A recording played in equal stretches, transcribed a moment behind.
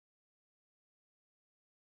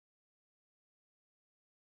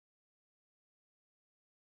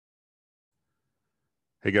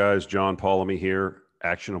Hey guys, John Paulamy here,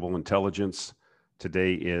 Actionable Intelligence.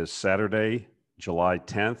 Today is Saturday, July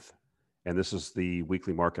 10th, and this is the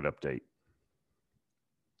weekly market update.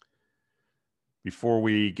 Before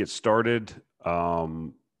we get started, let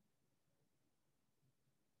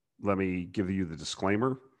me give you the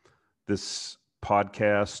disclaimer. This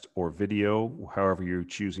podcast or video, however you're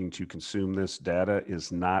choosing to consume this data,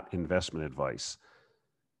 is not investment advice.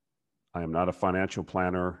 I am not a financial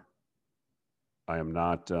planner. I am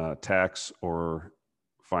not a tax or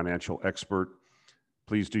financial expert.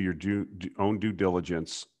 Please do your own due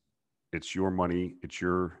diligence. It's your money. It's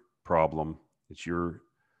your problem. It's your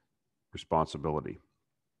responsibility.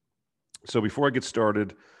 So before I get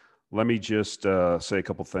started, let me just say a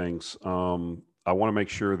couple things. I want to make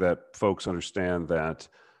sure that folks understand that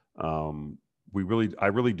I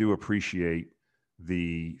really do appreciate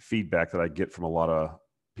the feedback that I get from a lot of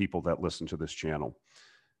people that listen to this channel.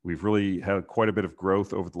 We've really had quite a bit of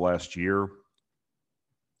growth over the last year,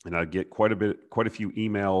 and I get quite a few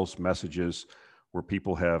emails, messages where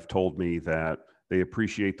people have told me that they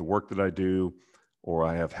appreciate the work that I do, or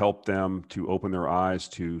I have helped them to open their eyes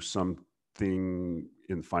to something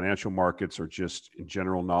in financial markets or just in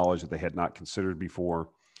general knowledge that they had not considered before,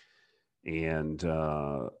 and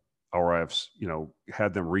or I've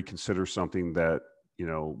had them reconsider something that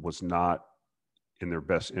was not in their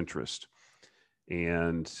best interest.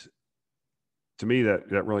 And to me,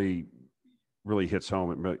 that really hits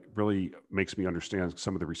home. It really makes me understand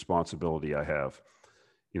some of the responsibility I have.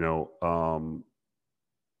 A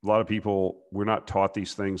lot of people, we're not taught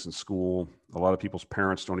these things in school. A lot of people's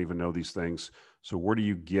parents don't even know these things. So where do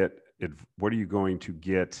you get it? Where are you going to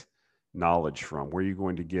get knowledge from? Where are you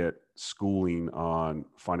going to get schooling on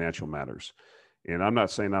financial matters? And I'm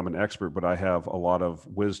not saying I'm an expert, but I have a lot of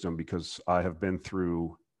wisdom because I have been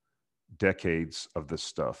through decades of this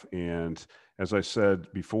stuff. And as I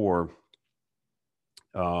said before,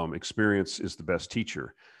 experience is the best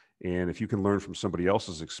teacher. And if you can learn from somebody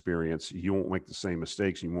else's experience, you won't make the same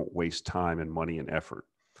mistakes. You won't waste time and money and effort.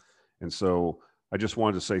 And so I just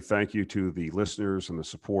wanted to say thank you to the listeners and the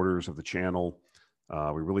supporters of the channel.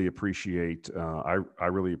 We really appreciate, I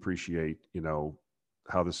really appreciate,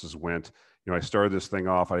 how this has went. I started this thing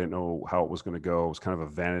off. I didn't know how it was going to go. It was kind of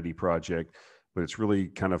a vanity project, but it's really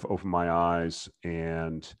kind of opened my eyes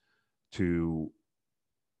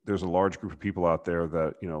there's a large group of people out there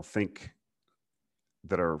that,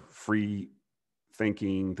 that are free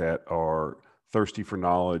thinking, that are thirsty for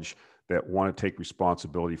knowledge, that want to take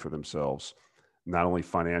responsibility for themselves, not only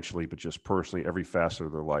financially, but just personally, every facet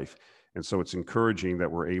of their life. And so it's encouraging that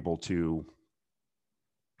we're able to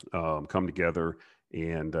come together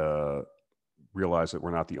and realize that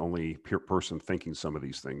we're not the only person thinking some of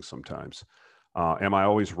these things sometimes. Am I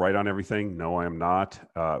always right on everything? No, I am not.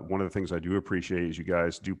 One of the things I do appreciate is you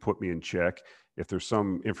guys do put me in check. If there's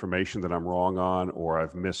some information that I'm wrong on or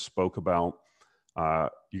I've misspoke about,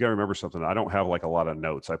 you got to remember something. I don't have like a lot of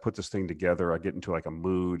notes. I put this thing together. I get into like a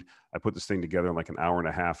mood. I put this thing together in like an hour and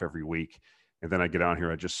a half every week. And then I get on here.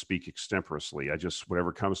 I just speak extemporaneously.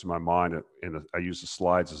 Whatever comes to my mind, and I use the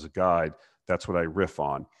slides as a guide. That's what I riff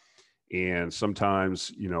on. And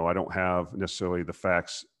sometimes, I don't have necessarily the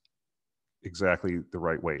facts exactly the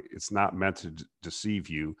right way. It's not meant to deceive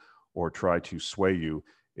you or try to sway you.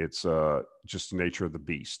 It's just the nature of the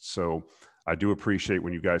beast. So I do appreciate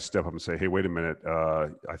when you guys step up and say, hey, wait a minute,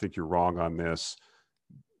 I think you're wrong on this.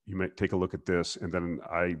 You may take a look at this. And then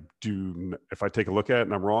if I take a look at it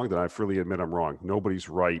and I'm wrong, then I freely admit I'm wrong. Nobody's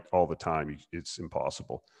right all the time. It's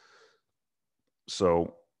impossible.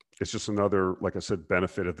 So it's just another, like I said,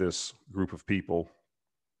 benefit of this group of people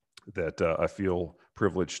that I feel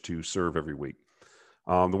privileged to serve every week.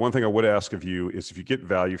 The one thing I would ask of you is if you get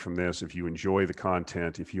value from this, if you enjoy the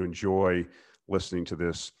content, if you enjoy listening to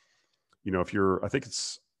this,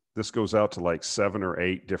 this goes out to like 7 or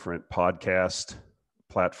 8 different podcast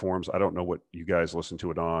platforms. I don't know what you guys listen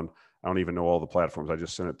to it on. I don't even know all the platforms. I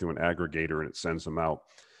just send it through an aggregator and it sends them out.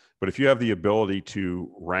 But if you have the ability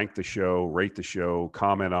to rank the show, rate the show,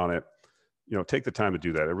 comment on it, take the time to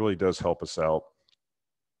do that. It really does help us out.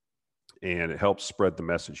 And it helps spread the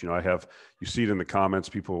message. You see it in the comments,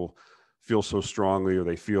 people feel so strongly, or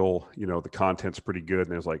they feel, the content's pretty good.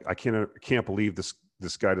 And it's like, I can't believe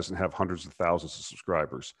this guy doesn't have hundreds of thousands of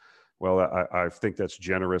subscribers. Well, I think that's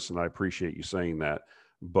generous and I appreciate you saying that,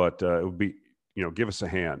 but it would be, give us a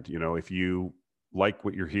hand. If you like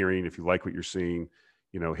what you're hearing, if you like what you're seeing,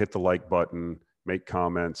 hit the like button, make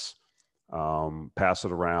comments, pass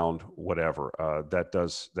it around, whatever. That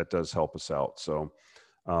does help us out. So,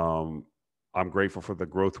 I'm grateful for the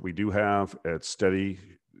growth we do have. It's steady,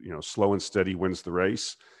 slow and steady wins the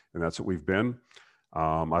race. And that's what we've been.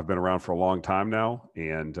 I've been around for a long time now,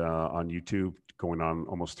 and on YouTube, going on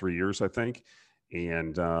almost 3 years, I think.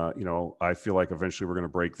 And I feel like eventually we're going to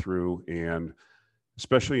break through, and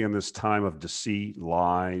especially in this time of deceit,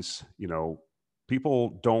 lies,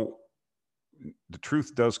 people don't. The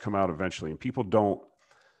truth does come out eventually, and people don't.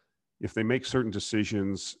 If they make certain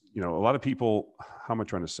decisions, a lot of people. How am I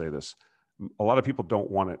trying to say this? A lot of people don't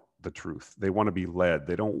want the truth. They want to be led.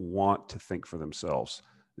 They don't want to think for themselves.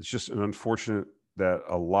 It's just an unfortunate that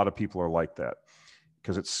a lot of people are like that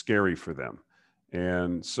because it's scary for them.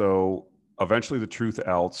 And so eventually the truth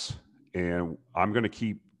outs, and I'm going to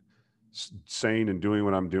keep saying and doing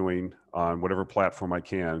what I'm doing on whatever platform I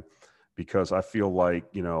can, because I feel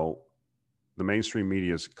like, the mainstream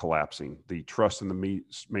media is collapsing. The trust in the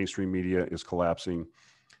mainstream media is collapsing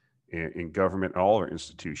in government and all our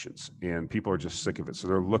institutions, and people are just sick of it. So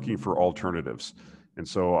they're looking for alternatives. And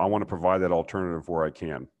so I want to provide that alternative where I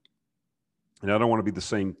can. And I don't want to be the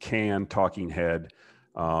same talking head.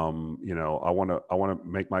 I want to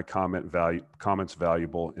make my comments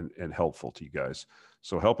valuable and helpful to you guys.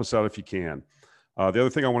 So help us out if you can. The other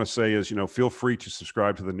thing I want to say is, feel free to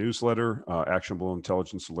subscribe to the newsletter, Actionable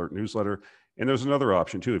Intelligence Alert newsletter. And there's another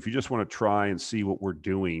option too. If you just want to try and see what we're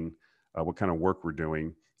doing, what kind of work we're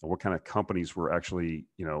doing, and what kind of companies we're actually,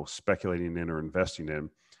 speculating in or investing in,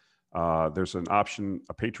 there's an option,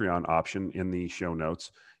 a Patreon option in the show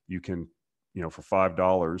notes. You can, for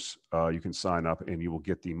 $5, you can sign up and you will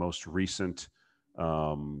get the most recent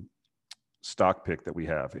stock pick that we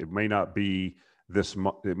have. It may not be this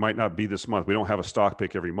month. It might not be this month. We don't have a stock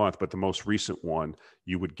pick every month, but the most recent one,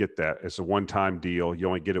 you would get that. It's a one-time deal. You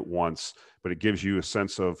only get it once, but it gives you a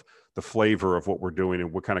sense of the flavor of what we're doing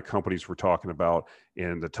and what kind of companies we're talking about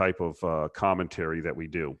and the type of commentary that we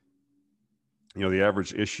do. The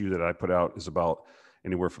average issue that I put out is about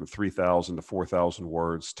anywhere from 3,000 to 4,000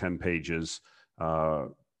 words, 10 pages,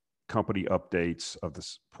 company updates of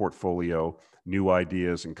this portfolio, new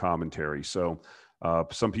ideas and commentary. So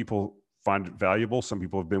some people find it valuable. Some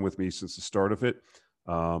people have been with me since the start of it.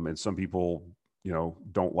 And some people,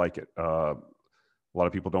 don't like it. A lot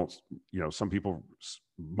of people don't,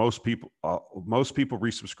 most people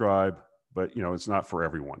resubscribe, but it's not for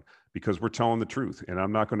everyone because we're telling the truth. And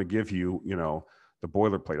I'm not going to give you, the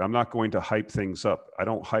boilerplate. I'm not going to hype things up. I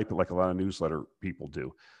don't hype it like a lot of newsletter people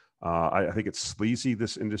do. I think it's sleazy,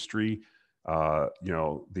 this industry.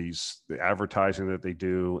 The advertising that they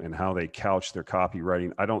do and how they couch their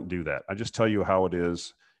copywriting. I don't do that. I just tell you how it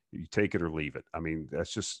is. You take it or leave it. I mean,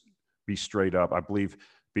 that's just be straight up. I believe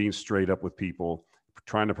being straight up with people,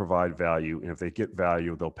 trying to provide value. And if they get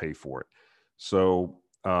value, they'll pay for it. So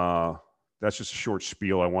that's just a short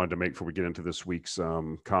spiel I wanted to make before we get into this week's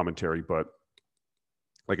commentary. But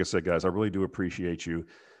like I said, guys, I really do appreciate you.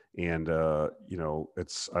 And, I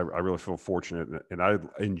really feel fortunate and I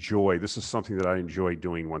enjoy, this is something that I enjoy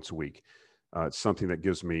doing once a week. It's something that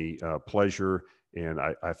gives me pleasure and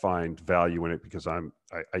I find value in it because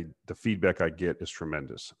the feedback I get is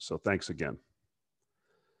tremendous. So thanks again.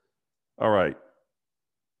 All right.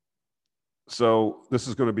 So this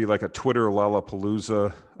is going to be like a Twitter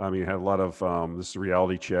Lollapalooza. I mean, I had a lot of, this is a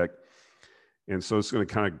reality check. And so it's going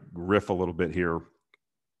to kind of riff a little bit here.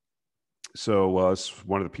 So it's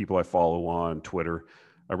one of the people I follow on Twitter.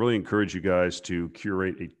 I really encourage you guys to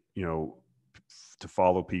curate to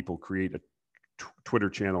follow people, create a Twitter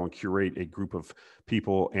channel and curate a group of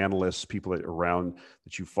people, analysts, people around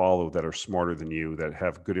that you follow that are smarter than you, that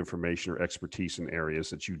have good information or expertise in areas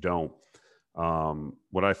that you don't.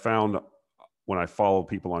 What I found when I follow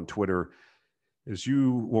people on Twitter is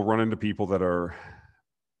you will run into people that are,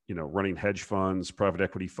 running hedge funds, private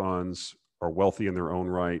equity funds, are wealthy in their own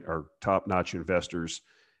right, are top-notch investors,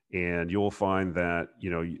 and you'll find that,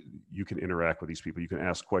 you can interact with these people. You can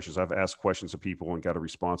ask questions. I've asked questions of people and got a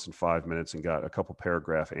response in 5 minutes and got a couple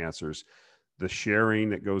paragraph answers. The sharing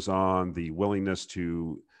that goes on, the willingness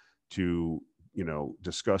to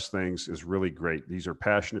discuss things is really great. These are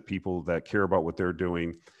passionate people that care about what they're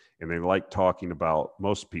doing, and they like talking about,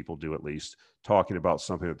 most people do at least, talking about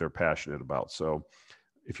something that they're passionate about. So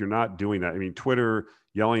if you're not doing that, I mean, Twitter,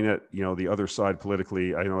 yelling at, the other side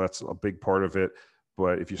politically, I know that's a big part of it,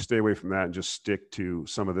 but if you stay away from that and just stick to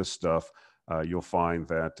some of this stuff, you'll find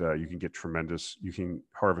that you can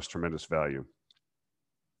harvest tremendous value.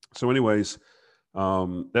 So anyways,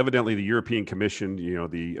 evidently the European Commission,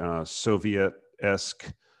 the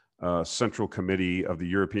Soviet-esque Central Committee of the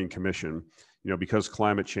European Commission, because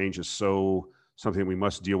climate change is something we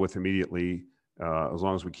must deal with immediately, as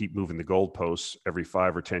long as we keep moving the goalposts every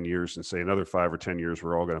 5 or 10 years and say another 5 or 10 years,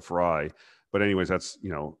 we're all going to fry. But anyways, that's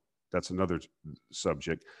another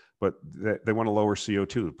subject. but they want to lower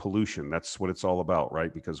CO2 pollution. That's what it's all about,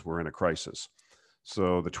 right? Because we're in a crisis.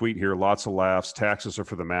 So the tweet here, lots of laughs, taxes are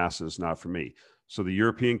for the masses, not for me. So the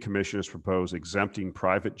European Commission has proposed exempting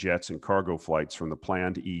private jets and cargo flights from the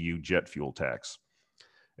planned EU jet fuel tax.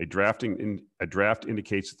 A draft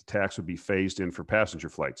indicates that the tax would be phased in for passenger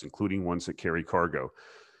flights, including ones that carry cargo.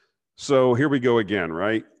 So here we go again,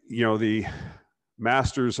 right? You know, the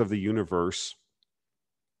masters of the universe,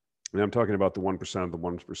 and I'm talking about the 1% of the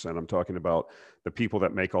 1%. I'm talking about the people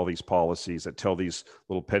that make all these policies, that tell these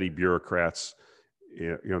little petty bureaucrats,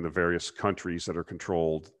 you know, in the various countries that are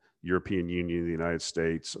controlled, European Union, the United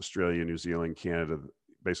States, Australia, New Zealand, Canada,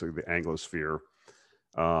 basically the Anglosphere,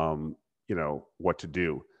 you know, what to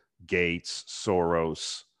do. Gates,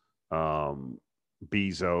 Soros,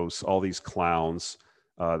 Bezos, all these clowns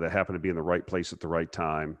that happen to be in the right place at the right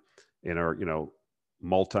time and are, you know,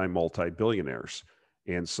 multi-billionaires.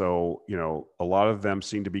 And so, you know, a lot of them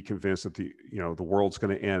seem to be convinced that the world's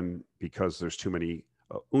going to end because there's too many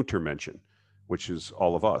Untermenschen, which is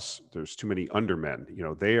all of us. There's too many undermen. You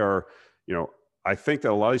know, they are, you know, I think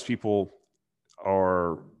that a lot of these people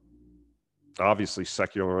are obviously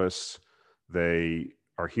secularists. They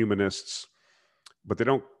are humanists, but they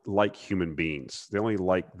don't like human beings. They only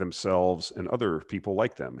like themselves and other people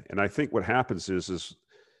like them. And I think what happens is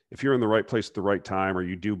if you're in the right place at the right time, or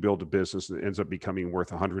you do build a business that ends up becoming worth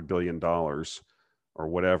 $100 billion or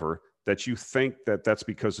whatever, that you think that that's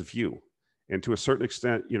because of you. And to a certain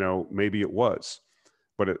extent, you know, maybe it was.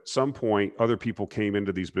 But at some point, other people came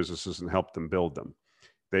into these businesses and helped them build them.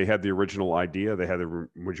 They had the original idea. They had the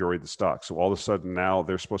majority of the stock. So all of a sudden now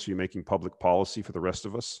they're supposed to be making public policy for the rest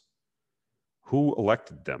of us. Who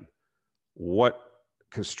elected them? What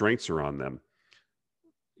constraints are on them?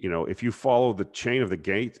 You know, if you follow the chain of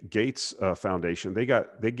the Gates Foundation,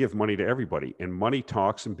 they give money to everybody, and money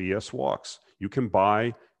talks and BS walks. You can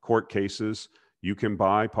buy court cases, you can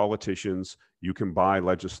buy politicians, you can buy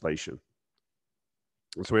legislation.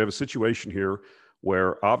 And so we have a situation here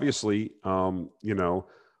where obviously, you know,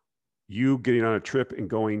 you getting on a trip and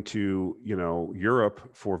going to, you know, Europe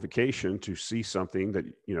for vacation to see something that,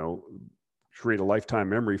 you know, create a lifetime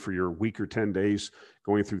memory for your week or 10 days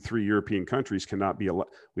going through 3 European countries cannot be,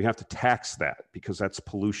 we have to tax that because that's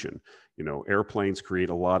pollution. You know, airplanes create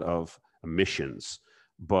a lot of emissions,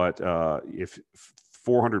 but if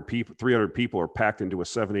 400 people, 300 people are packed into a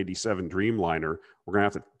 787 Dreamliner, we're going to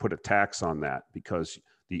have to put a tax on that because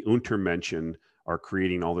the Untermenschen are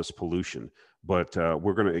creating all this pollution. But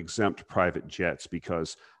we're going to exempt private jets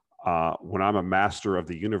because when I'm a master of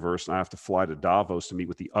the universe and I have to fly to Davos to meet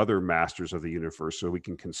with the other masters of the universe so we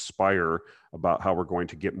can conspire about how we're going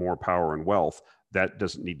to get more power and wealth, that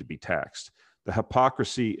doesn't need to be taxed. The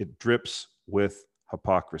hypocrisy, it drips with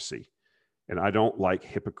hypocrisy. And I don't like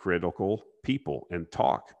hypocritical people and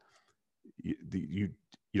talk. You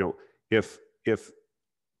know, if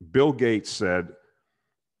Bill Gates said,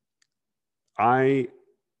 I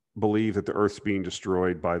believe that the earth's being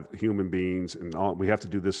destroyed by human beings and we have to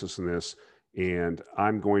do this and this, and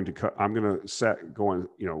I'm going to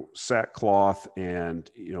sackcloth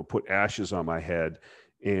and, you know, put ashes on my head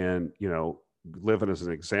and, you know, living as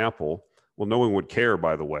an example. Well, no one would care,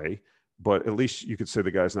 by the way, but at least you could say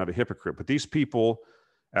the guy's not a hypocrite. But these people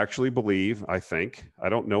actually believe, I think, I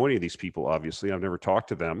don't know any of these people, obviously. I've never talked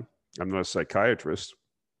to them. I'm not a psychiatrist,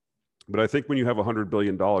 but I think when you have $100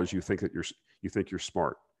 billion, you think you're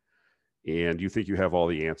smart. And you think you have all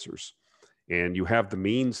the answers. And you have the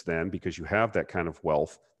means then, because you have that kind of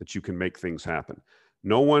wealth, that you can make things happen.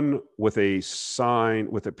 No one with a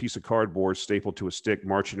sign, with a piece of cardboard stapled to a stick,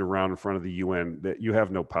 marching around in front of the UN, that you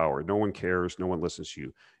have no power. No one cares. No one listens to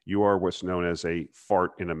you. You are what's known as a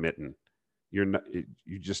fart in a mitten. You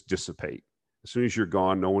just dissipate. As soon as you're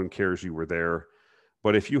gone, no one cares you were there.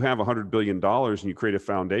 But if you have $100 billion and you create a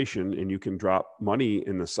foundation and you can drop money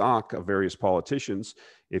in the sock of various politicians,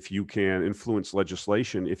 if you can influence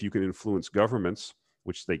legislation, if you can influence governments,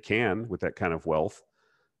 which they can with that kind of wealth,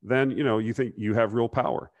 then, you know, you think you have real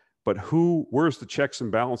power. But where's the checks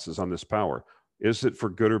and balances on this power? Is it for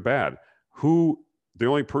good or bad? The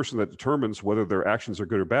only person that determines whether their actions are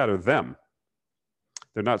good or bad are them.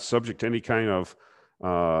 They're not subject to any kind of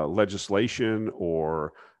legislation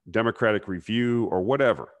or democratic review or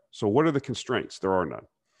whatever. So what are the constraints? There are none.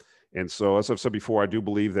 And so, as I've said before, I do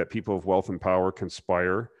believe that people of wealth and power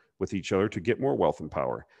conspire with each other to get more wealth and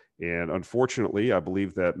power. And unfortunately, I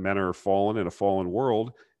believe that men are fallen in a fallen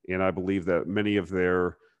world. And I believe that many of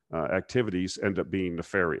their activities end up being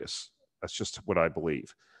nefarious. That's just what I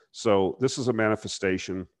believe. So this is a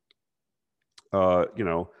manifestation, taxes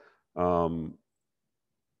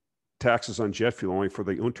on jet fuel only for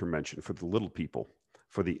the Untermenschen, for the little people,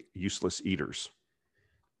 for the useless eaters.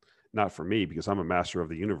 Not for me, because I'm a master of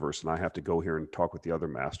the universe and I have to go here and talk with the other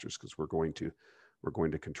masters because we're going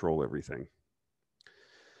to control everything.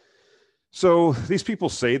 So these people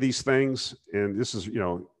say these things, and this is,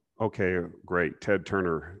 okay, great. Ted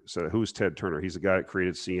Turner said, who's Ted Turner? He's the guy that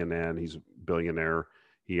created CNN. He's a billionaire.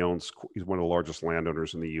 He's one of the largest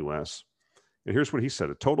landowners in the US. And here's what he said: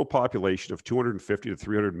 a total population of 250 to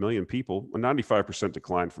 300 million people, a 95%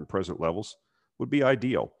 decline from present levels, would be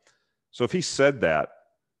ideal. So if he said that,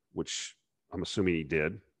 which I'm assuming he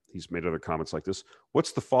did, he's made other comments like this,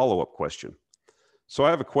 what's the follow-up question? So I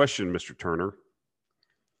have a question, Mr. Turner.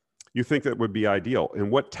 You think that would be ideal. In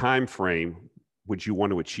what time frame would you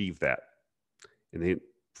want to achieve that? And they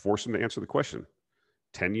force him to answer the question.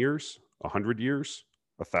 10 years, 100 years,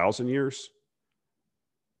 1,000 years?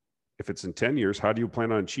 If it's in 10 years, how do you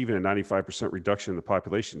plan on achieving a 95% reduction in the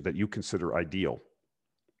population that you consider ideal?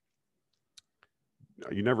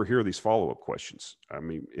 You never hear these follow-up questions. I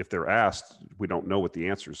mean, if they're asked, we don't know what the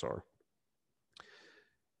answers are.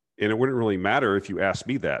 And it wouldn't really matter if you asked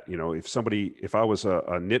me that. If I was a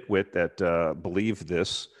nitwit that believed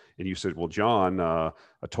this, and you said, well, John, a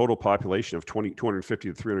total population of 250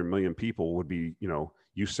 to 300 million people would be,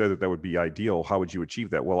 you said that would be ideal. How would you achieve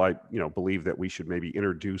that? Well, I, believe that we should maybe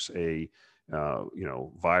introduce a,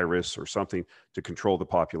 virus or something to control the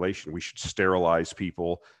population. We should sterilize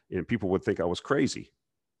people, and people would think I was crazy.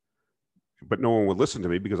 But no one would listen to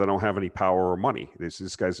me because I don't have any power or money.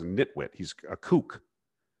 This guy's a nitwit. He's a kook.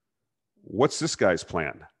 What's this guy's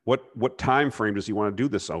plan? What time frame does he want to do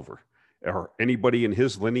this over? Are anybody in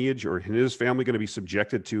his lineage or in his family going to be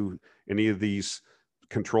subjected to any of these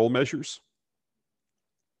control measures?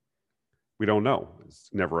 We don't know. It's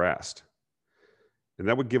never asked. And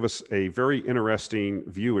that would give us a very interesting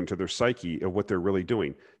view into their psyche of what they're really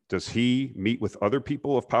doing. Does he meet with other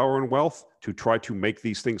people of power and wealth to try to make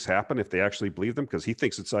these things happen if they actually believe them? Because he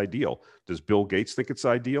thinks it's ideal. Does Bill Gates think it's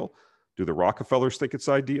ideal? Do the Rockefellers think it's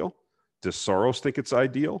ideal? Does Soros think it's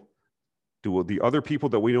ideal? Do the other people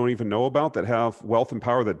that we don't even know about that have wealth and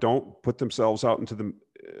power that don't put themselves out into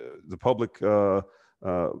the public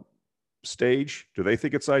stage, do they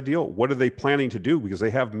think it's ideal? What are they planning to do? Because they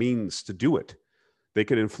have means to do it. They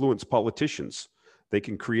can influence politicians. They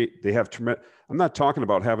can create, they have tremendous, I'm not talking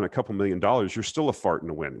about having a couple $1 million. You're still a fart in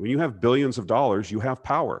the wind. When you have billions of dollars, you have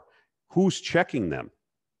power. Who's checking them?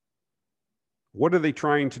 What are they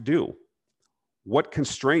trying to do? What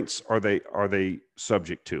constraints are they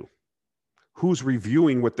subject to? Who's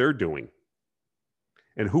reviewing what they're doing?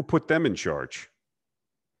 And who put them in charge?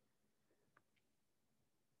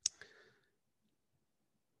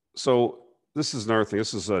 So this is another thing.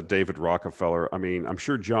 This is David Rockefeller. I mean, I'm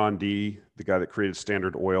sure John D., the guy that created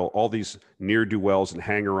Standard Oil, all these ne'er-do-wells and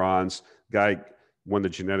hanger-ons, guy won the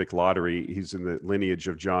genetic lottery. He's in the lineage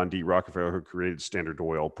of John D. Rockefeller, who created Standard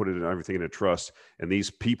Oil, put it in everything in a trust. And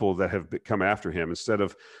these people that have come after him, instead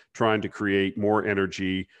of trying to create more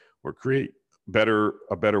energy or create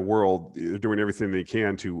a better world, they're doing everything they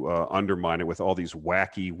can to undermine it with all these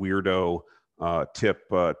wacky, weirdo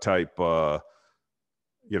type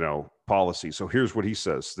policy. So here's what he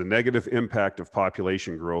says: the negative impact of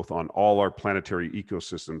population growth on all our planetary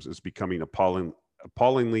ecosystems is becoming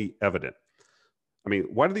appallingly evident. I mean,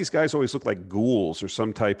 why do these guys always look like ghouls or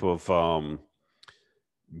some type of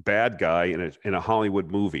bad guy in a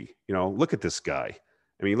Hollywood movie? Look at this guy.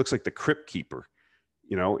 I mean, he looks like the Crypt Keeper,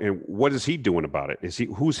 and what is he doing about it?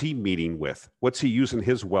 Who's he meeting with? What's he using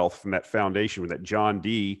his wealth from that foundation that John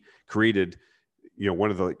D. created,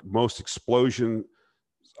 one of the most explosion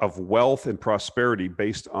of wealth and prosperity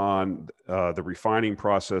based on the refining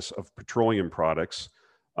process of petroleum products.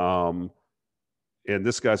 And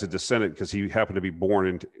this guy's a descendant because he happened to be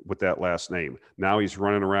born with that last name. Now he's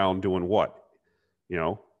running around doing what?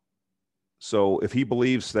 So if he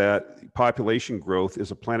believes that population growth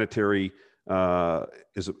is a planetary,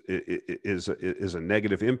 is a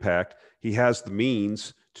negative impact, he has the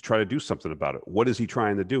means to try to do something about it. What is he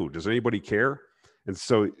trying to do? Does anybody care? And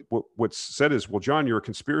so what's said is, well, John, you're a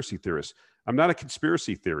conspiracy theorist. I'm not a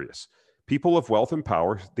conspiracy theorist. People of wealth and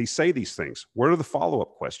power, they say these things. What are the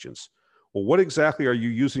follow-up questions? Well, what exactly are you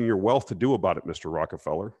using your wealth to do about it, Mr.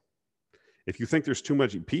 Rockefeller? If you think there's too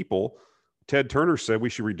many people, Ted Turner said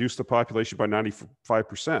we should reduce the population by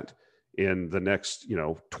 95% in the next,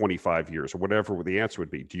 25 years or whatever the answer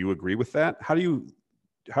would be. Do you agree with that? How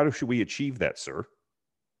should we achieve that, sir?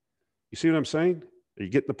 You see what I'm saying? Are you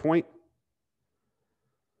getting the point?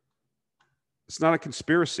 It's not a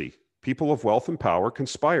conspiracy. People of wealth and power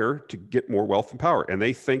conspire to get more wealth and power, and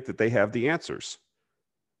they think that they have the answers.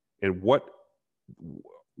 And what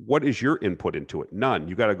is your input into it? None.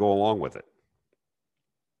 You got to go along with it.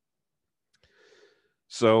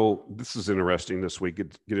 So this is interesting this week,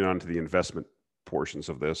 getting on to the investment portions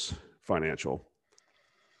of this financial.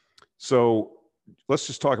 So let's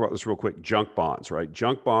just talk about this real quick. Junk bonds, right?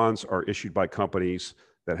 Junk bonds are issued by companies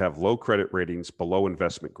that have low credit ratings below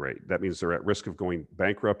investment grade. That means they're at risk of going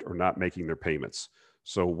bankrupt or not making their payments.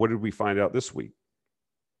 So what did we find out this week?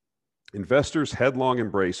 Investors' headlong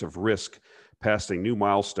embrace of risk passed a new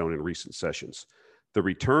milestone in recent sessions. The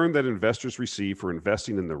return that investors receive for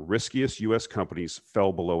investing in the riskiest U.S. companies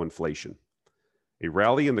fell below inflation. A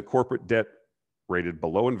rally in the corporate debt rated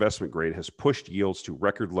below investment grade has pushed yields to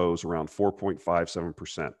record lows around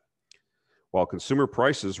 4.57%, while consumer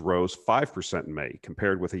prices rose 5% in May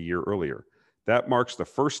compared with a year earlier. That marks the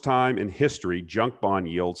first time in history junk bond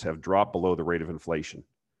yields have dropped below the rate of inflation.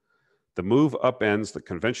 The move upends the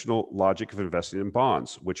conventional logic of investing in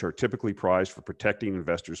bonds, which are typically prized for protecting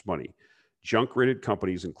investors' money. Junk-rated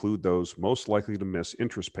companies include those most likely to miss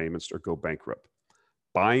interest payments or go bankrupt.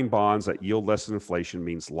 Buying bonds that yield less than inflation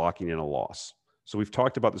means locking in a loss. So we've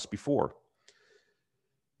talked about this before.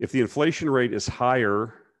 If the inflation rate is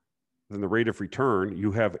higher than the rate of return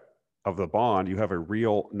of the bond, you have a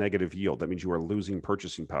real negative yield. That means you are losing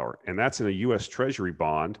purchasing power. And that's in a U.S. Treasury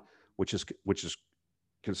bond, which is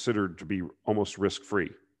considered to be almost risk-free.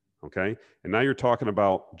 Okay. And now you're talking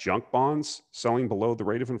about junk bonds selling below the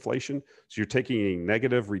rate of inflation. So you're taking a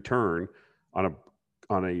negative return on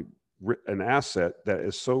an asset that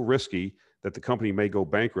is so risky that the company may go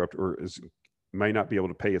bankrupt or may not be able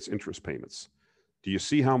to pay its interest payments. Do you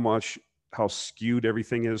see how skewed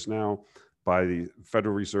everything is now by the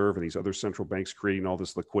Federal Reserve and these other central banks creating all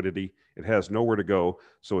this liquidity? It has nowhere to go.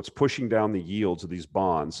 So it's pushing down the yields of these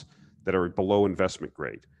bonds that are below investment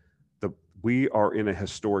grade. We are in a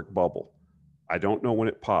historic bubble. I don't know when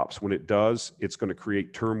it pops. When it does, it's going to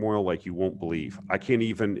create turmoil like you won't believe. I can't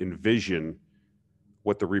even envision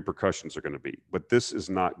what the repercussions are going to be, but this is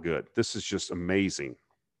not good. This is just amazing.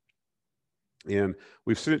 And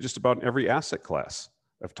we've seen it just about in every asset class.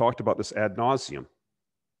 I've talked about this ad nauseum.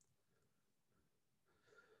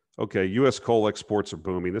 Okay, U.S. coal exports are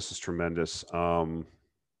booming. This is tremendous.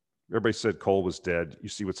 Everybody said coal was dead. You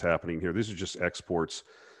see what's happening here. These are just exports.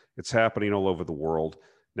 It's happening all over the world.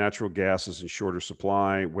 Natural gas is in shorter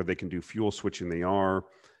supply. Where they can do fuel switching, they are.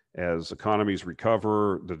 As economies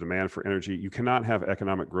recover, the demand for energy, you cannot have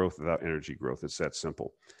economic growth without energy growth. It's that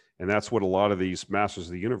simple. And that's what a lot of these masters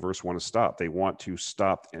of the universe want to stop. They want to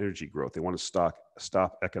stop energy growth. They want to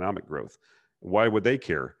stop economic growth. Why would they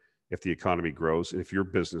care if the economy grows, and if your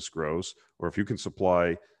business grows, or if you can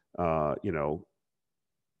supply,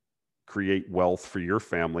 create wealth for your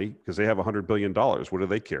family because they have $100 billion. What do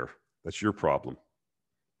they care? That's your problem.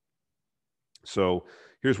 So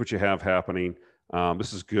here's what you have happening.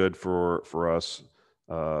 This is good for us.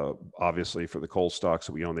 Obviously, for the coal stocks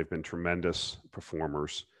that we own, they've been tremendous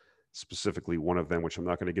performers. Specifically, one of them, which I'm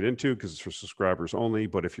not going to get into because it's for subscribers only.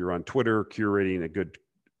 But if you're on Twitter curating a good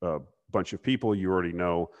bunch of people, you already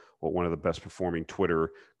know what one of the best performing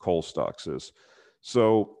Twitter coal stocks is.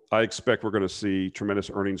 So I expect we're going to see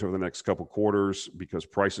tremendous earnings over the next couple quarters because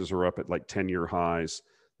prices are up at like 10-year highs.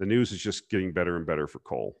 The news is just getting better and better for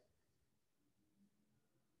coal.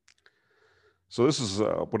 So this is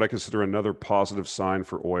what I consider another positive sign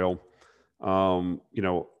for oil.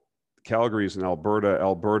 Calgary is in Alberta.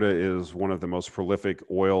 Alberta is one of the most prolific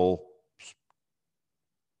oil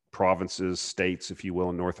provinces, states, if you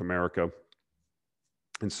will, in North America.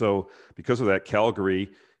 And so because of that,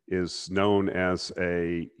 Calgary is known as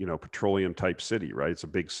a petroleum type city, right? It's a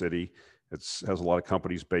big city. It has a lot of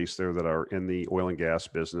companies based there that are in the oil and gas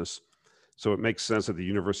business. So it makes sense that the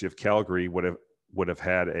University of Calgary would have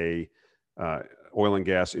had a oil and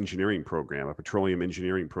gas engineering program, a petroleum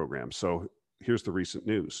engineering program. So here's the recent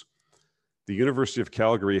news. The University of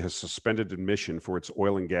Calgary has suspended admission for its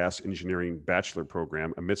oil and gas engineering bachelor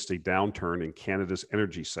program amidst a downturn in Canada's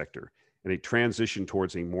energy sector and a transition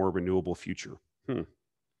towards a more renewable future.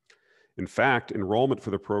 In fact, enrollment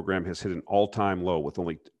for the program has hit an all-time low with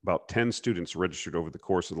only about 10 students registered over the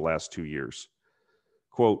course of the last 2 years.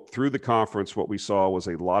 Quote, through the conference, what we saw was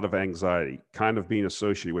a lot of anxiety, kind of being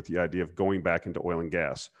associated with the idea of going back into oil and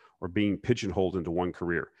gas or being pigeonholed into one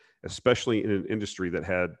career, especially in an industry that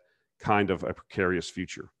had kind of a precarious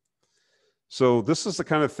future. So this is the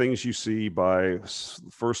kind of things you see by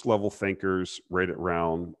first level thinkers right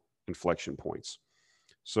around inflection points.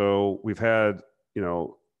 So we've had,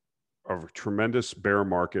 a tremendous bear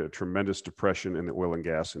market, a tremendous depression in the oil and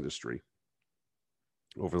gas industry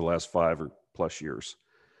over the last 5 or plus years.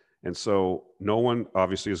 And so no one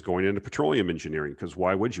obviously is going into petroleum engineering, because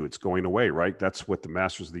why would you? It's going away, right? That's what the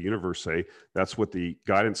Masters of the Universe say. That's what the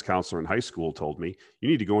guidance counselor in high school told me. You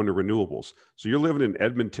need to go into renewables. So you're living in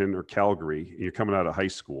Edmonton or Calgary, and you're coming out of high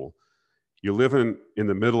school. You're living in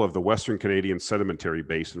the middle of the Western Canadian Sedimentary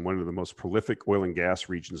Basin, one of the most prolific oil and gas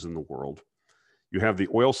regions in the world. You have the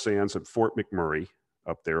oil sands at Fort McMurray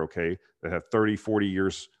up there, okay, that have 30, 40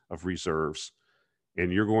 years of reserves.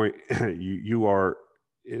 And you're going, you are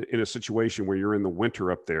in a situation where you're in the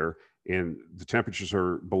winter up there and the temperatures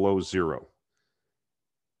are below zero.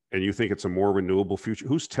 And you think it's a more renewable future.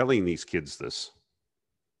 Who's telling these kids this?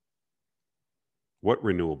 What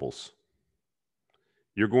renewables?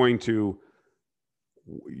 You're going to,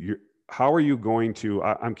 how are you going to,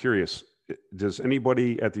 I'm curious, does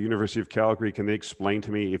anybody at the University of Calgary, can they explain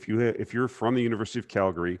to me, if you're from the University of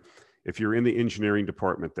Calgary, if you're in the engineering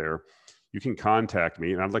department there, you can contact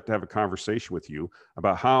me, and I'd like to have a conversation with you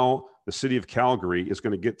about how the city of Calgary is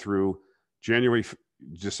going to get through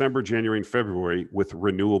December, January, and February with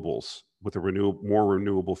renewables, with a more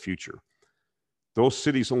renewable future. Those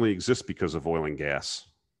cities only exist because of oil and gas.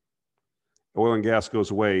 Oil and gas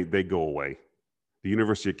goes away, they go away. The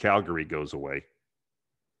University of Calgary goes away.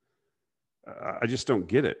 I just don't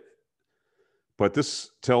get it. But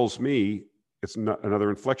this tells me it's not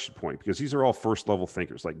another inflection point, because these are all first level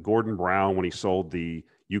thinkers, like Gordon Brown when he sold the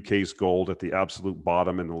UK's gold at the absolute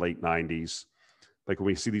bottom in the late 90s. Like when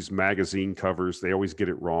we see these magazine covers, they always get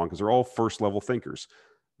it wrong because they're all first level thinkers.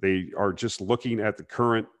 They are just looking at the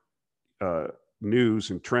current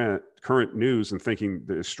news and current news and thinking,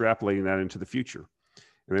 they're extrapolating that into the future.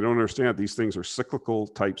 And they don't understand these things are cyclical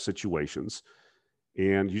type situations,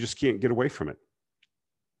 and you just can't get away from it.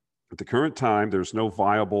 At the current time, there's no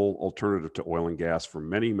viable alternative to oil and gas for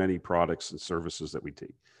many, many products and services that we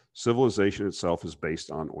take. Civilization itself is based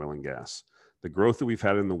on oil and gas. The growth that we've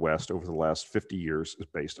had in the West over the last 50 years is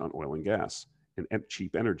based on oil and gas and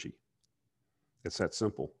cheap energy. It's that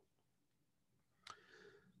simple.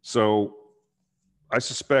 So I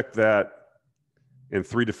suspect that in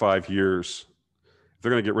 3 to 5 years, if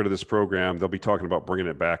they're going to get rid of this program, they'll be talking about bringing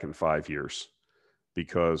it back in 5 years.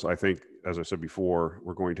 Because I think, as I said before,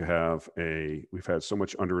 we're going to have we've had so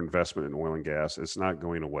much underinvestment in oil and gas, it's not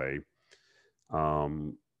going away.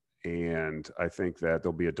 And I think that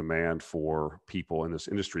there'll be a demand for people in this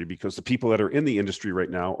industry, because the people that are in the industry right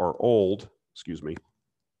now are old. Excuse me.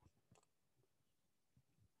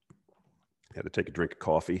 I had to take a drink of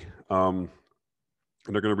coffee.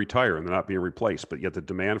 And they're going to retire and they're not being replaced, but yet the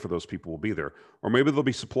demand for those people will be there. Or maybe they'll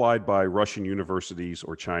be supplied by Russian universities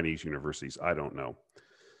or Chinese universities. I don't know.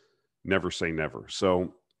 Never say never.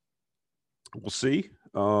 So we'll see.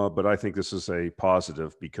 But I think this is a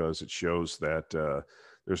positive, because it shows that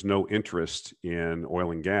there's no interest in oil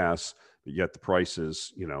and gas, but yet the price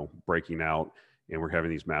is, breaking out, and we're having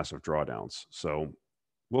these massive drawdowns. So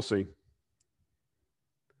we'll see.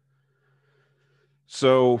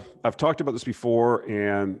 So I've talked about this before,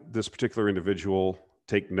 and this particular individual,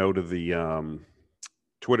 take note of the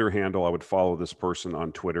Twitter handle. I would follow this person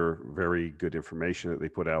on Twitter. Very good information that they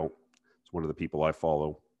put out. It's one of the people I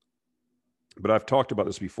follow. But I've talked about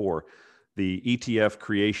this before, the ETF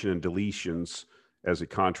creation and deletions as a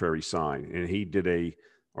contrary sign. And he did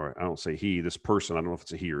or I don't say he, this person, I don't know if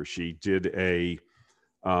it's a he or she, did a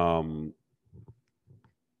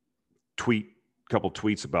couple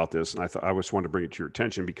tweets about this, and I just wanted to bring it to your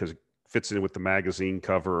attention because it fits in with the magazine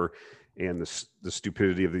cover and the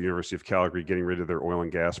stupidity of the University of Calgary getting rid of their oil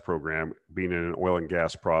and gas program, being in an oil and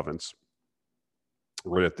gas province,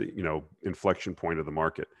 right at the inflection point of the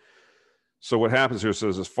market. So what happens here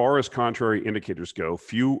says, as far as contrary indicators go,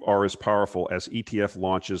 few are as powerful as ETF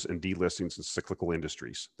launches and delistings in cyclical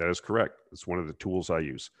industries. That is correct. It's one of the tools I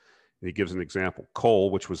use. And he gives an example. Coal,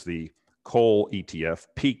 which was the coal ETF,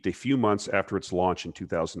 peaked a few months after its launch in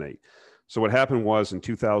 2008. So what happened was, in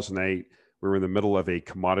 2008, we were in the middle of a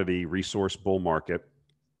commodity resource bull market.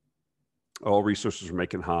 All resources were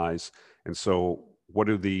making highs. And so what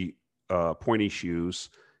do the pointy shoes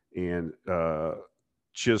and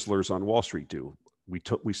chiselers on Wall Street do? We've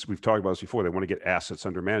talked about this before. They want to get assets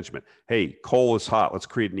under management. Hey, coal is hot. Let's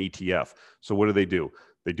create an ETF. So what do?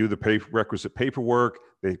 They do the requisite paperwork.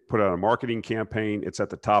 They put out a marketing campaign. It's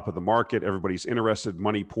at the top of the market. Everybody's interested.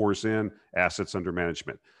 Money pours in. Assets under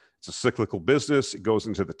management. It's a cyclical business. It goes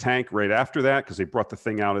into the tank right after that because they brought the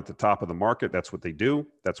thing out at the top of the market. That's what they do.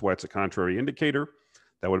 That's why it's a contrary indicator.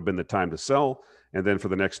 That would have been the time to sell. And then for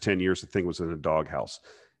the next 10 years, the thing was in a doghouse.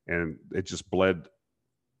 And it just bled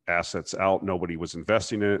assets out. Nobody was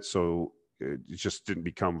investing in it. So it just didn't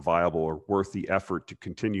become viable or worth the effort to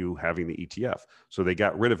continue having the ETF. So they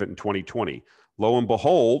got rid of it in 2020. lo and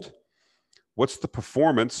behold, what's the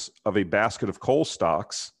performance of a basket of coal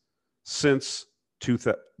stocks since the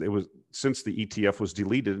ETF was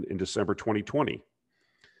deleted in December 2020?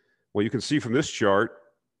 Well, you can see from this chart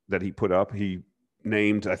that he put up, he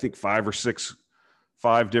named, I think, five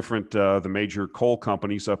different, the major coal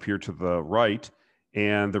companies up here to the right.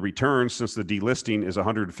 And the return since the delisting is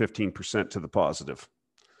 115% to the positive.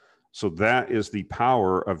 So that is the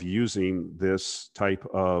power of using this type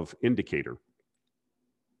of indicator.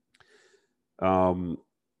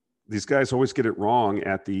 These guys always get it wrong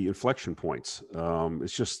at the inflection points.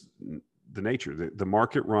 It's just the nature. The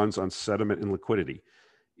market runs on sentiment and liquidity.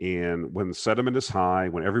 And when the sentiment is high,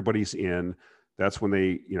 when everybody's in, that's when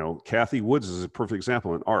they, Cathie Woods is a perfect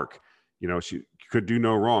example in ARK. She could do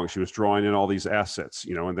no wrong. She was drawing in all these assets,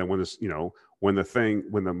 and then when this, when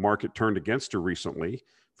the market turned against her recently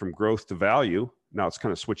from growth to value, now it's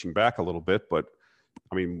kind of switching back a little bit, but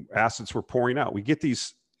I mean, assets were pouring out. We get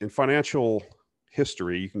these in financial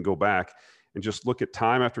history. You can go back and just look at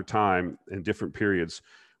time after time in different periods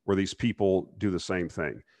where these people do the same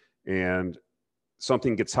thing. And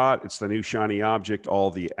something gets hot, it's the new shiny object. All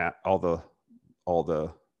the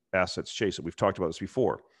assets chase it. We've talked about this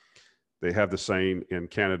before. They have the saying in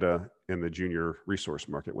Canada in the junior resource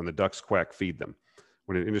market: when the ducks quack, feed them.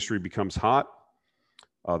 When an industry becomes hot,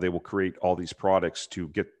 they will create all these products to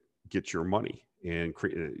get your money, and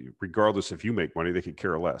regardless if you make money, they could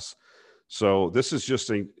care less. So this is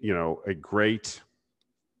just a great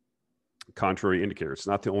contrary indicator. It's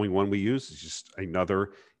not the only one we use. It's just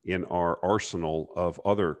another in our arsenal of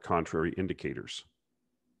other contrary indicators.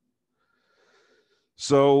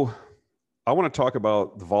 So I want to talk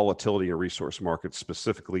about the volatility in resource markets,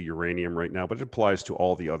 specifically uranium right now, but it applies to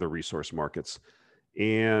all the other resource markets.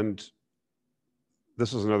 And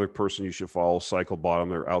this is another person you should follow, Cycle Bottom.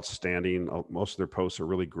 They're outstanding. Most of their posts are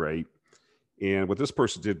really great. And what this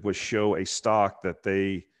person did was show a stock that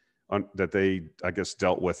they, I guess,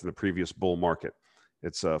 dealt with in the previous bull market.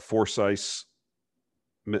 It's Forsyth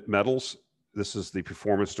Metals. This is the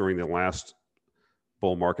performance during the last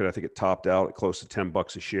bull market. I think it topped out at close to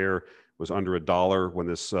 $10 a share. It was under $1 when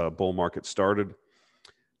this bull market started.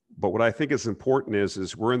 But what I think is important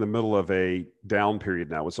is we're in the middle of a down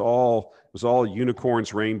period now. It was all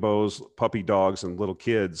unicorns, rainbows, puppy dogs, and little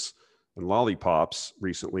kids and lollipops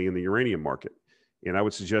recently in the uranium market. And I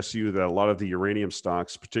would suggest to you that a lot of the uranium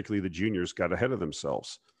stocks, particularly the juniors, got ahead of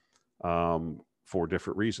themselves for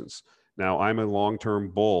different reasons. Now, I'm a long-term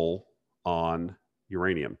bull on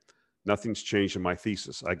uranium. Nothing's changed in my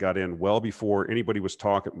thesis. I got in well before anybody was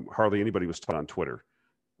talking, hardly anybody was talking on Twitter,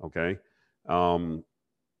 okay?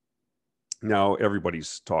 Now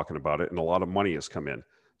everybody's talking about it, and a lot of money has come in.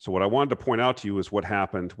 So what I wanted to point out to you is what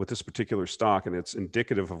happened with this particular stock, and it's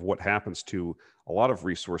indicative of what happens to a lot of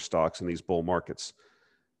resource stocks in these bull markets.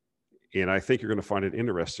 And I think you're going to find it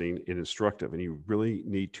interesting and instructive, and you really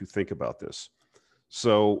need to think about this.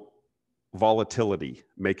 So volatility,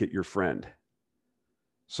 make it your friend.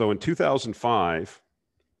 So in 2005,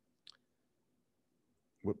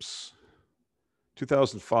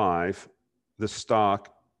 2005, the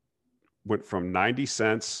stock went from 90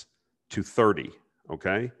 cents to 30,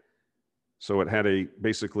 okay? So it had a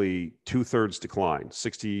basically 2/3 decline,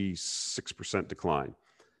 66% decline.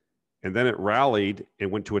 And then it rallied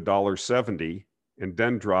and went to $1.70 and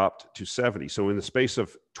then dropped to 70. So in the space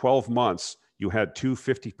of 12 months, you had two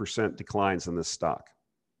 50% declines in this stock.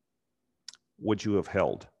 Would you have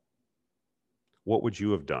held? What would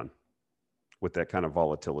you have done with that kind of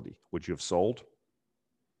volatility? Would you have sold?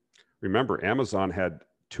 Remember, Amazon had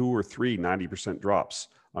 2 or 3 90% drops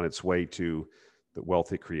on its way to the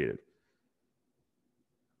wealth it created.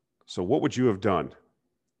 So what would you have done?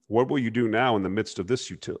 What will you do now in the midst of this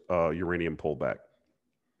uranium pullback?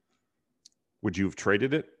 Would you have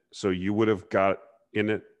traded it? So you would have got in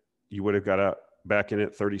it, you would have got out back in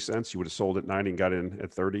at 30 cents. You would have sold at 90 and got in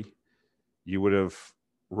at 30. You would have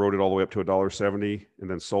rode it all the way up to $1.70 and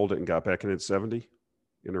then sold it and got back in at 70.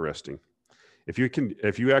 Interesting. If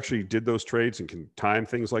you actually did those trades and can time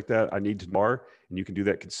things like that, I need to know, and you can do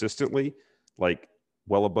that consistently, like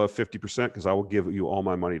well above 50%, because I will give you all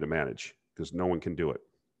my money to manage, because no one can do it.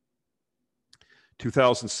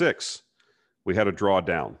 2006, we had a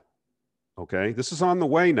drawdown. Okay, this is on the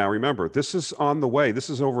way now. Remember, this is on the way. This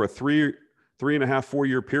is over a 3.5, 4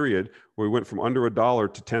 year period where we went from under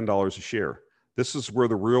 $1 to $10 a share. This is where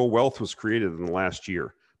the real wealth was created in the last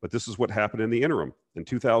year. But this is what happened in the interim. In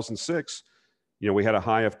 2006, we had a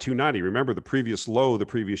high of 290. Remember, the previous low the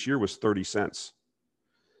previous year was 30 cents.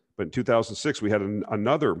 But in 2006, we had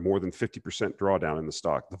another more than 50% drawdown in the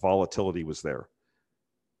stock. The volatility was there.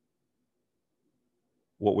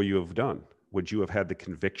 What would you have done? would you have had the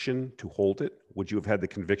conviction to hold it? Would you have had the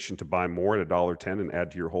conviction to buy more at $1.10 and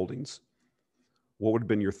add to your holdings? What would have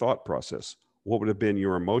been your thought process? What would have been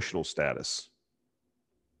your emotional status?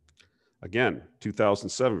 Again,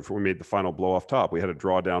 2007, before we made the final blow off top, we had a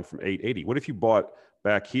drawdown from 880. What if you bought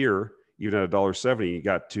back here, even at $1.70, you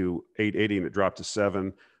got to 880 and it dropped to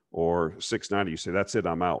 7 or 690? You say, that's it,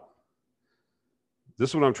 I'm out. This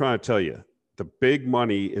is what I'm trying to tell you. The big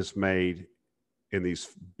money is made in these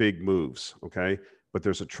big moves, okay? But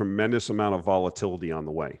there's a tremendous amount of volatility on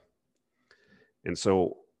the way. And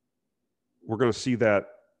so we're going to see that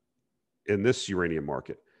in this uranium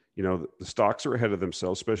market. You know, the stocks are ahead of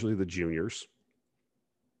themselves, especially the juniors.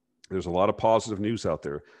 There's a lot of positive news out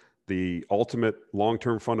there. The ultimate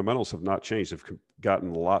long-term fundamentals have not changed. They've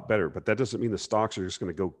gotten a lot better, but that doesn't mean the stocks are just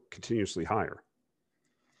going to go continuously higher.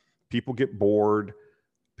 People get bored.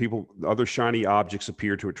 Other shiny objects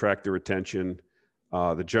appear to attract their attention.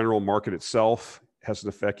 The general market itself has an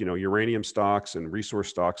effect. You know, uranium stocks and resource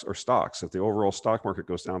stocks are stocks. If the overall stock market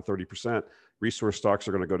goes down 30%, resource stocks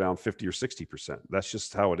are going to go down 50 or 60%. That's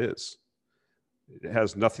just how it is. It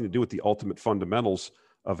has nothing to do with the ultimate fundamentals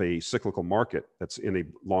of a cyclical market that's in a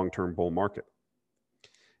long-term bull market.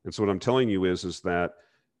 And so what I'm telling you is that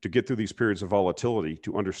to get through these periods of volatility,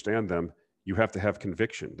 to understand them, you have to have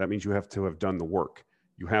conviction. That means you have to have done the work.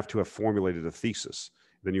 You have to have formulated a thesis.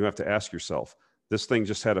 Then you have to ask yourself, this thing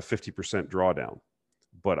just had a 50% drawdown,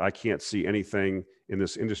 but I can't see anything in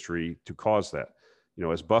this industry to cause that. You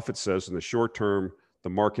know, as Buffett says, in the short term, the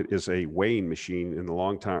market is a weighing machine. In the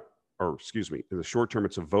long time, or excuse me, in the short term,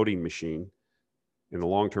 it's a voting machine. In the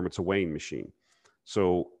long term, it's a weighing machine.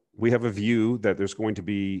 So we have a view that there's going to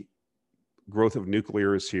be growth of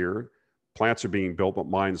nuclear is here. Plants are being built, but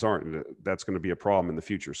mines aren't. And that's going to be a problem in the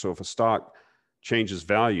future. So if a stock changes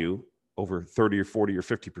value over 30 or 40 or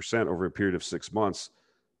 50% over a period of 6 months,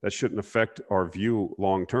 that shouldn't affect our view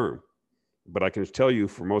long term. But I can tell you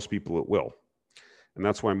for most people it will. And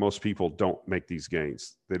that's why most people don't make these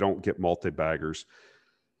gains. They don't get multi-baggers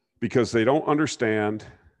because they don't understand,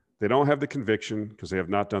 they don't have the conviction because they have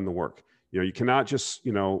not done the work. You know, you cannot just,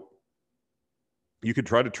 you know, you could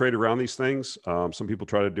try to trade around these things. Some people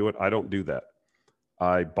try to do it. I don't do that.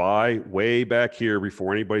 I buy way back here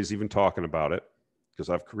before anybody's even talking about it because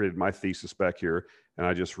I've created my thesis back here and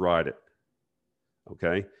I just ride it.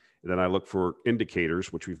 Okay. And then I look for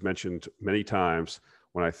indicators, which we've mentioned many times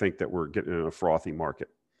when I think that we're getting in a frothy market.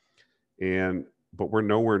 But we're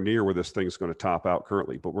nowhere near where this thing's going to top out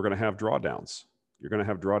currently, but we're going to have drawdowns. You're going to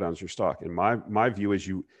have drawdowns in your stock. And my view is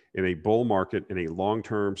you, in a bull market, in a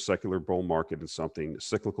long-term secular bull market in something,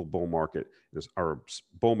 cyclical bull market, or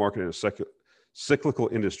bull market in a cyclical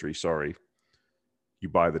industry, you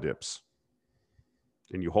buy the dips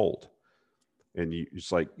and you hold. And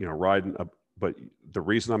it's like, you know, riding up. But the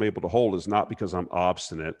reason I'm able to hold is not because I'm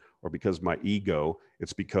obstinate or because my ego.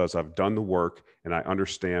 It's because I've done the work and I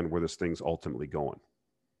understand where this thing's ultimately going.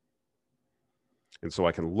 And so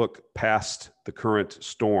I can look past the current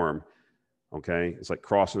storm. Okay. It's like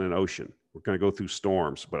crossing an ocean. We're going to go through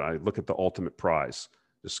storms, but I look at the ultimate prize,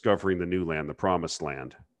 discovering the new land, the promised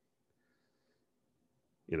land,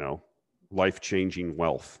 you know, life-changing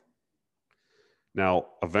wealth. Now,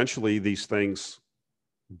 eventually these things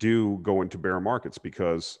do go into bear markets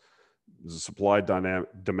because the supply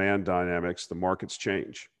demand dynamics, the markets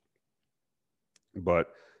change. But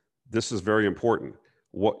this is very important.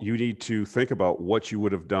 What you need to think about what you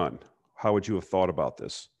would have done. How would you have thought about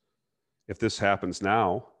this? If this happens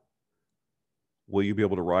now, will you be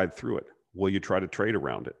able to ride through it? Will you try to trade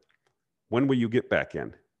around it? When will you get back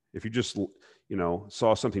in? If you just, you know,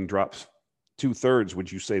 saw something drop 2/3, would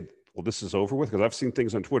you say, well, this is over with? Because I've seen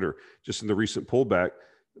things on Twitter just in the recent pullback,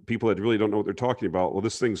 people that really don't know what they're talking about. Well,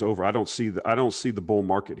 this thing's over. I don't see the bull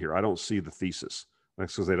market here. I don't see the thesis.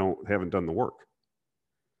 That's because they haven't done the work.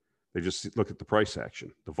 They just look at the price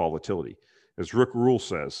action, the volatility. As Rick Rule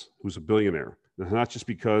says, who's a billionaire, and not just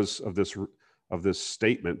because of this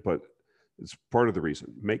statement, but it's part of the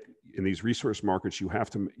reason. In these resource markets, you have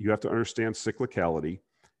to understand cyclicality,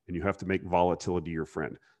 and you have to make volatility your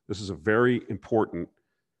friend. This is a very important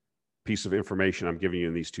piece of information I'm giving you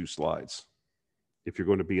in these two slides. If you're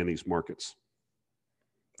going to be in these markets,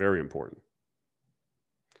 very important.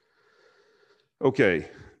 Okay,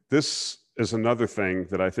 this is another thing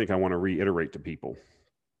that I think I want to reiterate to people.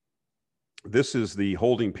 This is the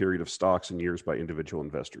holding period of stocks in years by individual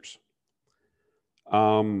investors.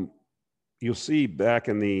 You'll see back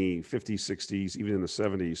in the 50s, 60s, even in the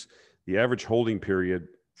 70s, the average holding period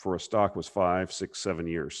for a stock was 5, 6, 7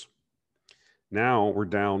 years. Now we're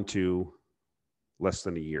down to less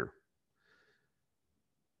than a year.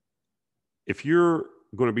 If you're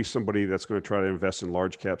going to be somebody that's going to try to invest in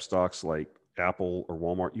large cap stocks like Apple or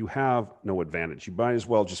Walmart, you have no advantage. You might as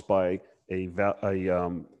well just buy a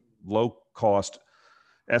low cost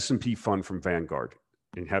S&P fund from Vanguard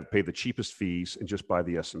and have pay the cheapest fees and just buy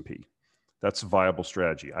the S&P. That's a viable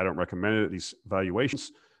strategy. I don't recommend it at these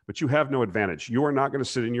valuations, but you have no advantage. You are not going to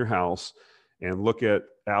sit in your house and look at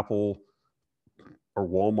Apple or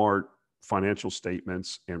Walmart financial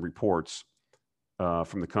statements and reports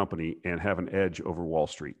from the company and have an edge over Wall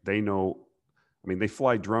Street. They know, I mean, they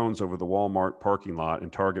fly drones over the Walmart parking lot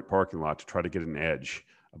and Target parking lot to try to get an edge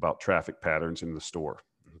about traffic patterns in the store.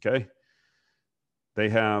 Okay. They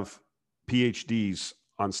have PhDs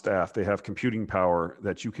on staff. They have computing power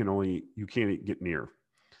that you can't get near.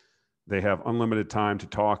 They have unlimited time to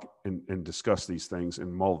talk and discuss these things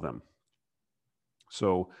and mull them.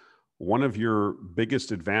 So one of your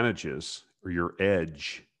biggest advantages or your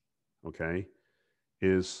edge, okay,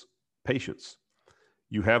 is patience.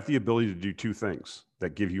 You have the ability to do two things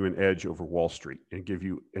that give you an edge over Wall Street and give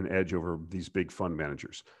you an edge over these big fund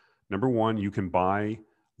managers. Number one, you can buy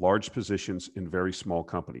large positions in very small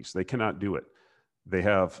companies. They cannot do it. They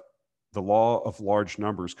have the law of large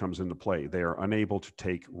numbers comes into play. They are unable to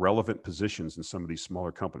take relevant positions in some of these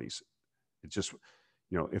smaller companies. It just,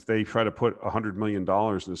 you know, if they try to put $100 million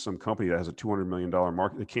into some company that has a $200 million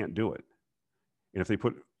market, they can't do it. And if they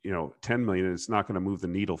put, you know, 10 million, it's not going to move the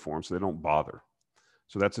needle for them, so they don't bother.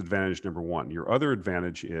 So that's advantage number one. Your other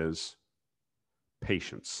advantage is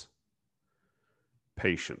patience.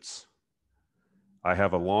 Patience. I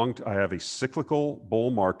have a cyclical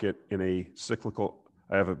bull market in a cyclical,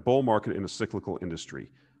 I have a bull market in a cyclical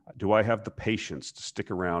industry. Do I have the patience to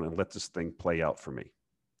stick around and let this thing play out for me?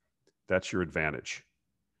 That's your advantage.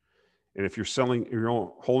 And if you're selling,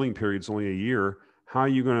 your holding period's only a year, how are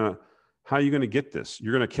you going to get this?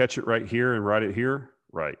 You're going to catch it right here and ride it here?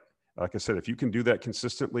 Right. Like I said, if you can do that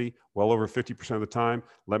consistently, well over 50% of the time,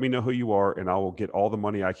 let me know who you are and I will get all the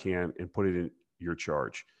money I can and put it in your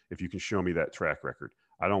charge. If you can show me that track record,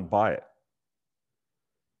 I don't buy it.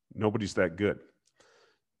 Nobody's that good.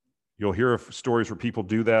 You'll hear of stories where people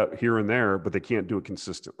do that here and there, but they can't do it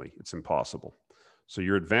consistently. It's impossible. So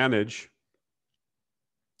your advantage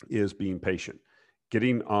is being patient,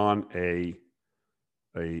 getting on a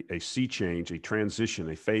sea change, a transition,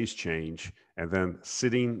 a phase change, and then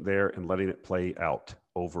sitting there and letting it play out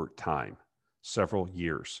over time, several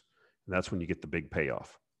years. And that's when you get the big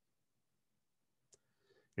payoff.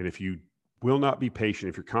 And if you will not be patient,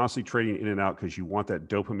 if you're constantly trading in and out because you want that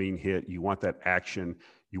dopamine hit, you want that action,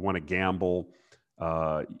 you want to gamble,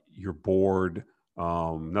 you're bored,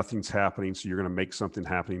 nothing's happening, so you're going to make something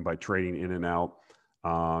happening by trading in and out,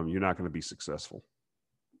 you're not going to be successful.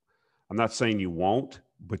 I'm not saying you won't,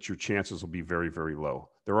 but your chances will be very, very low.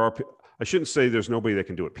 I shouldn't say there's nobody that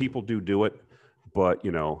can do it. People do it, but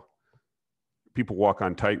you know, people walk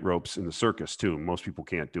on tight ropes in the circus too. Most people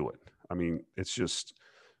can't do it. I mean, it's just,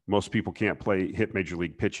 most people can't hit major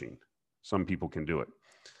league pitching. Some people can do it.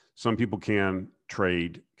 Some people can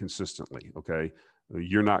trade consistently. Okay.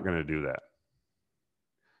 You're not going to do that.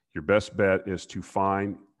 Your best bet is to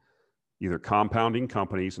find either compounding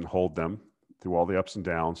companies and hold them through all the ups and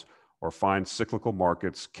downs, or find cyclical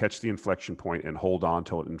markets, catch the inflection point and hold on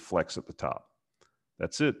till it inflects at the top.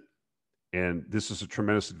 That's it. And this is a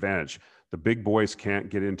tremendous advantage. The big boys can't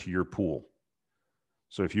get into your pool.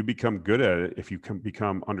 So if you become good at it, if you can you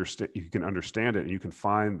can understand it and you can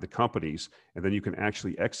find the companies and then you can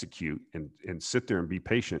actually execute and sit there and be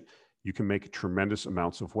patient, you can make tremendous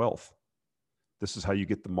amounts of wealth. This is how you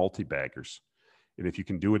get the multi-baggers. And if you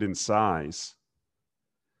can do it in size,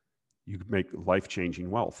 you can make life-changing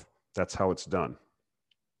wealth. That's how it's done.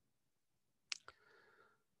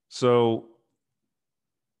 So,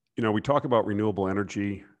 you know, we talk about renewable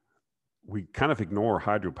energy. We kind of ignore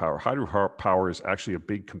hydropower. Hydropower is actually a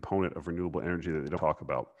big component of renewable energy that they don't talk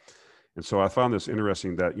about. And so I found this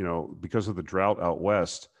interesting that, you know, because of the drought out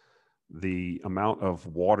west, the amount of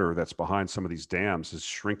water that's behind some of these dams is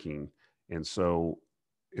shrinking. And so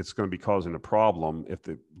it's going to be causing a problem if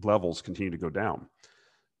the levels continue to go down.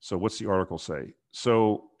 So what's the article say?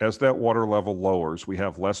 So as that water level lowers, we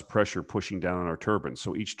have less pressure pushing down on our turbine.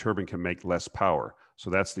 So each turbine can make less power. So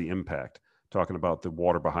that's the impact, talking about the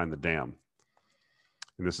water behind the dam.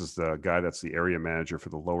 And this is the guy that's the area manager for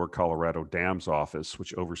the Lower Colorado Dams Office,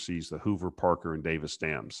 which oversees the Hoover, Parker, and Davis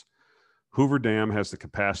dams. Hoover Dam has the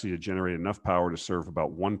capacity to generate enough power to serve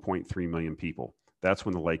about 1.3 million people. That's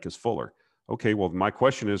when the lake is fuller. Okay, well, my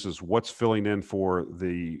question is what's filling in for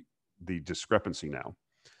the discrepancy now?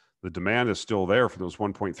 The demand is still there for those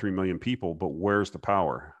 1.3 million people, but where's the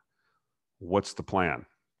power? What's the plan?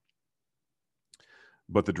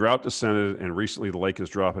 But the drought descended, and recently the lake is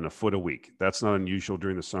dropping a foot a week. That's not unusual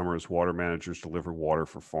during the summer as water managers deliver water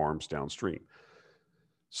for farms downstream.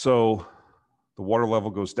 So the water level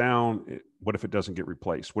goes down. What if it doesn't get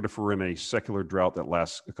replaced? What if we're in a secular drought that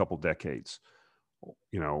lasts a couple decades?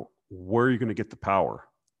 Where are you going to get the power?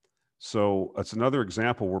 So it's another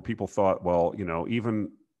example where people thought, well,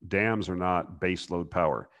 even dams are not base load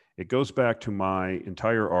power. It goes back to my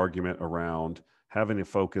entire argument around having a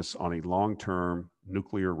focus on a long-term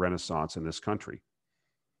nuclear renaissance in this country.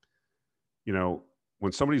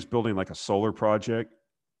 When somebody's building like a solar project,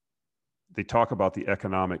 they talk about the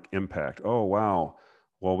economic impact. Oh, wow.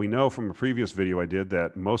 Well, we know from a previous video I did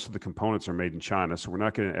that most of the components are made in China, so we're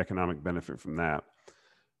not getting economic benefit from that.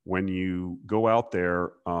 When you go out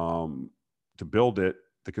there to build it,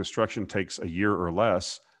 the construction takes a year or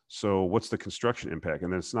less. So what's the construction impact?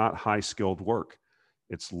 And then it's not high skilled work.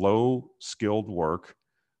 It's low skilled work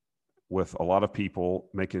with a lot of people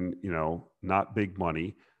making, not big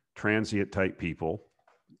money, transient type people,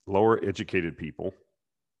 lower educated people.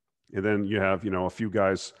 And then you have, a few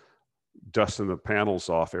guys dusting the panels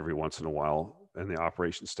off every once in a while and the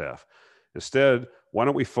operation staff. Instead, why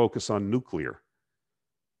don't we focus on nuclear,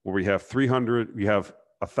 where we have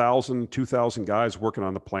 1,000, 2,000 guys working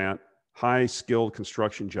on the plant, high skilled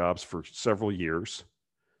construction jobs for several years,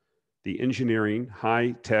 the engineering,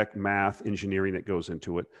 high tech math engineering that goes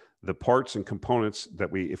into it, the parts and components that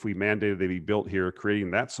if we mandated they be built here,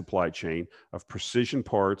 creating that supply chain of precision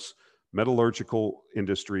parts, metallurgical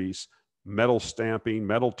industries, metal stamping,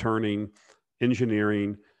 metal turning,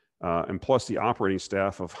 engineering, and plus the operating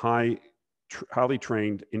staff of highly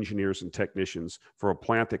trained engineers and technicians for a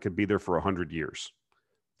plant that could be there for 100 years.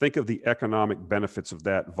 Think of the economic benefits of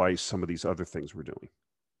that versus some of these other things we're doing.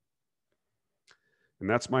 And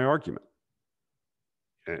that's my argument.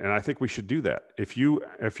 And I think we should do that. If you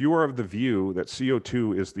are of the view that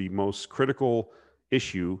CO2 is the most critical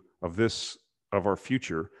issue of our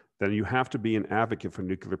future, then you have to be an advocate for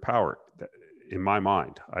nuclear power. In my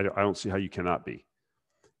mind, I don't see how you cannot be.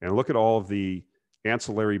 And look at all of the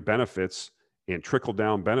ancillary benefits and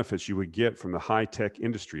trickle-down benefits you would get from the high-tech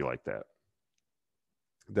industry like that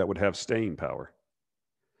would have staying power.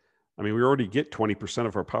 I mean, we already get 20%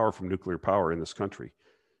 of our power from nuclear power in this country.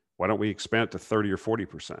 Why don't we expand it to 30 or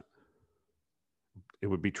 40%? It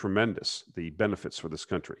would be tremendous, the benefits for this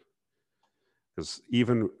country. Because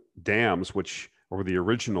even dams, which were the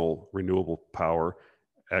original renewable power,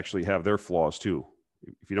 actually have their flaws too.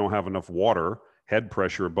 If you don't have enough water, head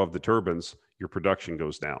pressure above the turbines, your production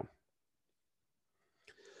goes down.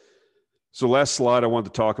 So last slide I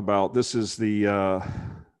wanted to talk about, this is the,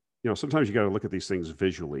 sometimes you got to look at these things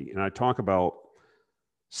visually. And I talk about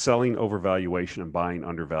selling overvaluation and buying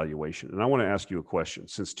undervaluation. And I want to ask you a question.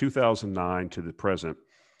 Since 2009 to the present,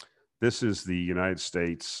 this is the United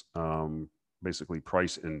States, basically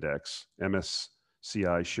price index,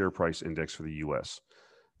 MSCI share price index for the US.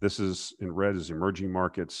 This is in red is emerging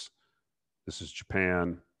markets. This is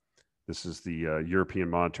Japan. This is the European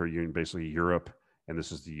Monetary Union, basically Europe, and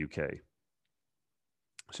this is the UK.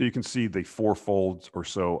 So you can see the fourfold or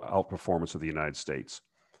so outperformance of the United States.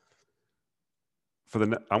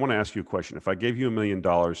 I want to ask you a question. If I gave you $1 million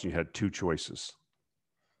and you had two choices,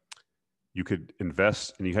 you could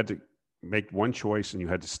invest and you had to make one choice and you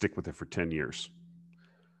had to stick with it for 10 years.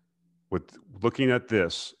 With looking at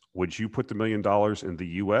this, would you put the $1 million in the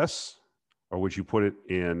US or would you put it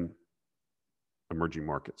in emerging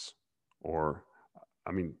markets? Or,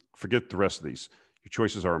 forget the rest of these. Your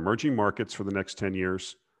choices are emerging markets for the next 10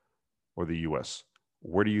 years or the US.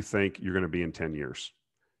 Where do you think you're going to be in 10 years?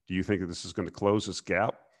 Do you think that this is going to close this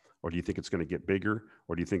gap, or do you think it's going to get bigger,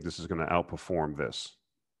 or do you think this is going to outperform this?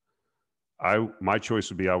 My choice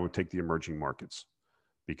would be I would take the emerging markets,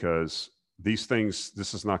 because these things,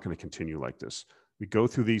 this is not going to continue like this. We go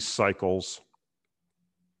through these cycles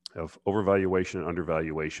of overvaluation and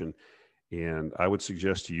undervaluation, and I would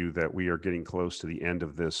suggest to you that we are getting close to the end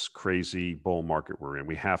of this crazy bull market we're in.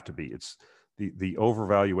 We have to be. It's the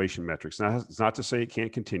overvaluation metrics. Now, it's not to say it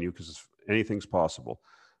can't continue, because anything's possible.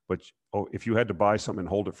 But if you had to buy something and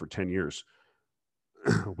hold it for 10 years,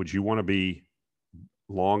 would you want to be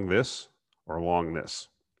long this or long this?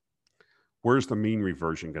 Where's the mean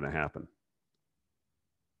reversion going to happen?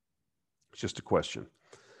 It's just a question.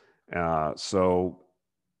 So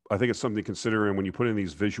I think it's something to consider. And when you put in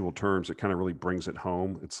these visual terms, it kind of really brings it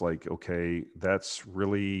home. It's like, okay, that's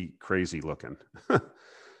really crazy looking.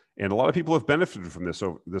 And a lot of people have benefited from this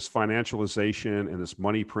financialization and this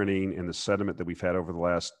money printing and the sentiment that we've had over the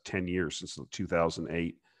last 10 years since the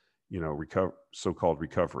 2008, so-called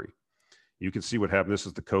recovery. You can see what happened. This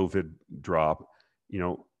is the COVID drop.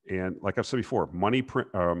 And like I've said before,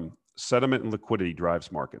 sediment and liquidity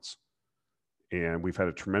drives markets. And we've had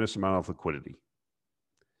a tremendous amount of liquidity.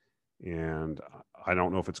 And I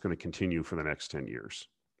don't know if it's going to continue for the next 10 years.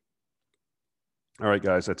 All right,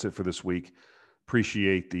 guys, that's it for this week.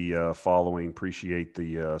 Appreciate the following, appreciate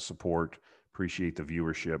the support, appreciate the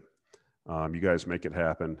viewership. You guys make it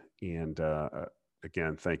happen. And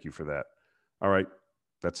again, thank you for that. All right,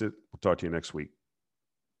 that's it. We'll talk to you next week.